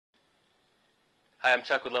Hi, I'm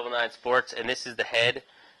Chuck with Level 9 Sports, and this is the Head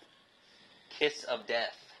Kiss of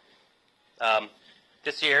Death.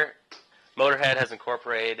 This year, Motorhead has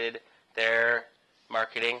incorporated their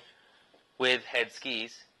marketing with Head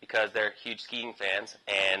skis because they're huge skiing fans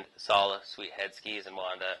and saw sweet Head skis and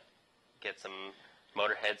wanted to get some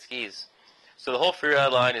Motorhead skis. So the whole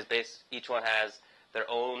Freeride line is based, each one has their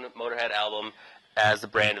own Motorhead album as the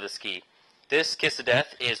brand of the ski. This Kiss of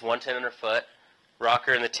Death is 110 underfoot,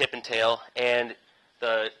 rocker in the tip and tail, and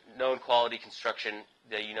the known quality construction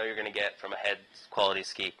that you know you're going to get from a Head quality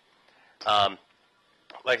ski. Like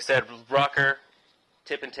I said, rocker,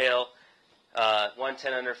 tip and tail,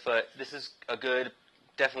 110 underfoot. This is a good,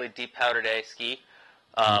 definitely deep powder day ski.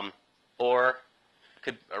 Or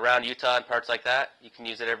could around Utah and parts like that, you can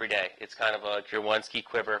use it every day. It's kind of like your one ski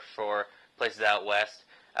quiver for places out west.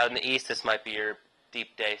 Out in the east, this might be your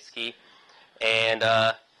deep day ski. And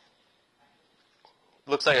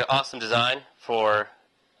looks like an awesome design for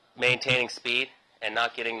maintaining speed and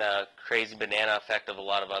not getting the crazy banana effect of a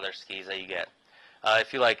lot of other skis that you get.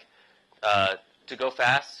 If you like to go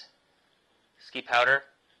fast, ski powder,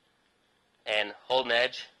 and hold an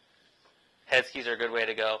edge, Head skis are a good way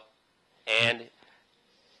to go. And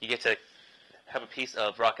you get to have a piece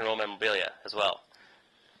of rock and roll memorabilia as well.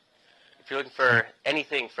 If you're looking for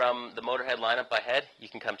anything from the Motorhead lineup by Head, you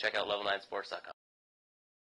can come check out level9sports.com.